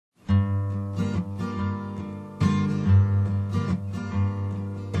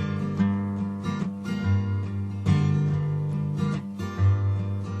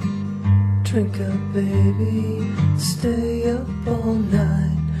Drink up, baby, stay up all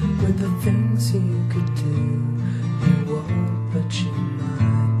night with the things you could do. You won't, but you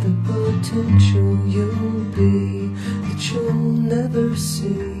might. The potential you'll be that you'll never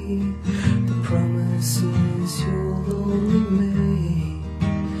see. The promises you'll only make.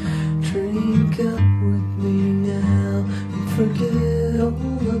 Drink up with me now and forget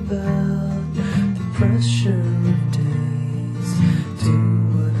all about the pressure of days. Do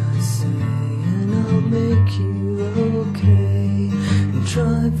what I say and I'll make you okay and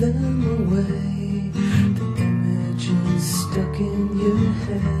drive them away. The images stuck in your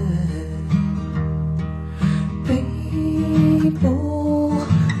head. People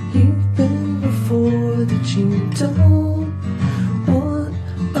you've been before that you don't want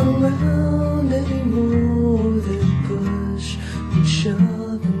around anymore. That push and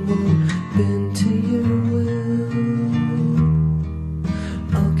shove and won't bend to your will.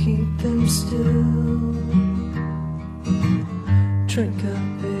 I'll keep them still. Drink up,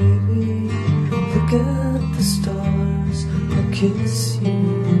 baby, look at the stars. I'll kiss you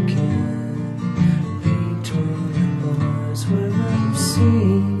again between the bars where I'm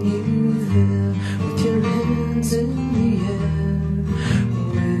seeing you there with your hands in the air,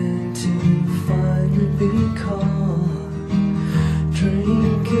 waiting to finally be caught.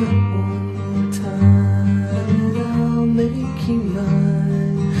 Drink up one more time and I'll make you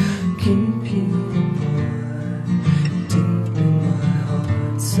mine, keep you apart, deep in my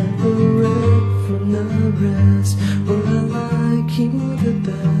heart, separate from the rest, where I like you the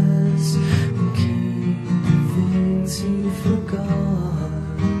best, and keep the things you forgot.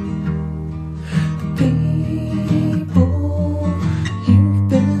 The people you've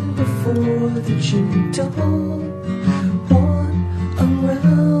been before that you don't